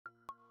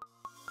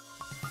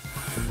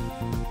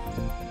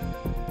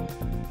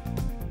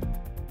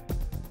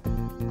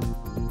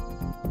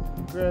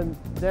We're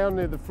down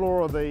near the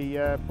floor of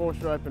the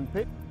Portia open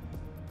pit,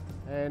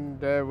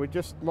 and we're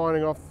just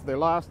mining off the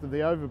last of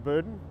the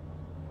overburden,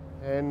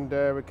 and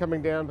we're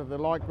coming down to the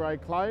light grey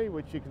clay,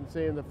 which you can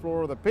see in the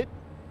floor of the pit,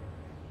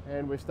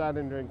 and we're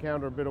starting to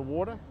encounter a bit of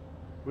water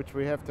which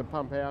we have to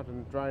pump out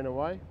and drain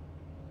away.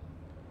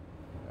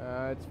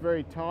 It's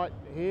very tight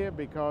here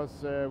because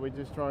we're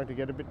just trying to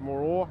get a bit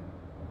more ore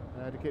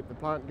to keep the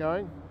plant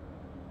going,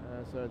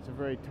 so it's a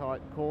very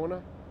tight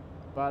corner,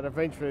 but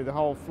eventually the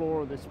whole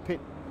floor of this pit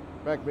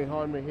back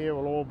behind me here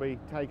will all be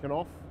taken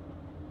off,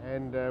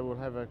 and we'll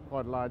have a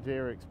quite large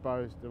area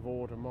exposed of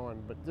ore to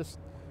mine. But just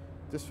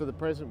for the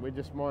present, we're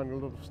just mining a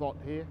little slot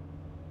here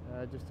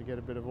just to get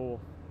a bit of ore.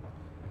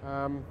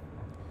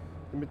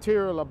 The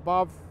material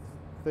above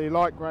the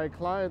light grey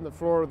clay in the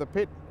floor of the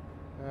pit,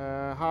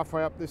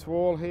 halfway up this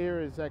wall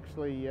here, is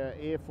actually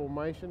air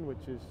formation,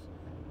 which is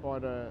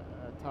quite a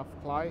tough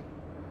clay.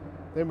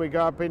 Then we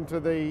go up into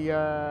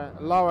the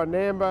lower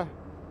Namba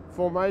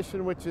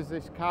formation, which is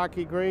this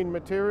khaki green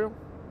material,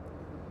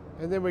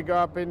 and then we go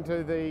up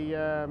into the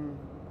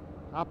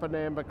upper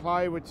Namba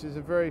clay, which is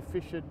a very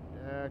fissured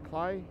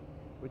clay,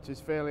 which is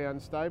fairly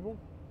unstable,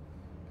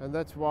 and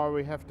that's why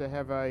we have to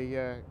have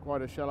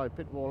quite a shallow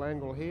pit wall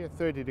angle here,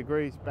 30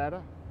 degrees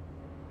batter.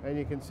 And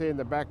you can see in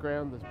the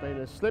background there's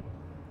been a slip,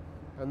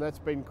 and that's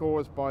been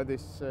caused by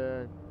this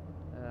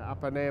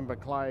upper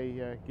Namba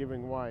clay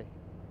giving way.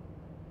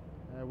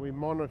 We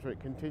monitor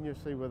it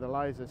continuously with a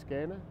laser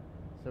scanner,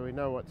 so we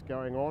know what's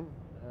going on,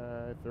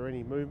 if there are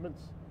any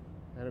movements,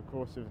 and of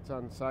course if it's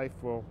unsafe,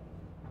 well,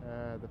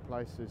 the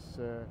place is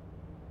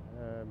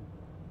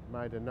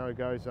made a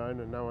no-go zone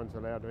and no one's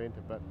allowed to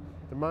enter. But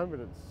at the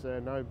moment it's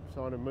no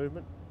sign of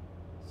movement,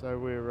 so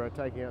we're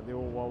taking out the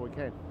ore while we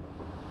can.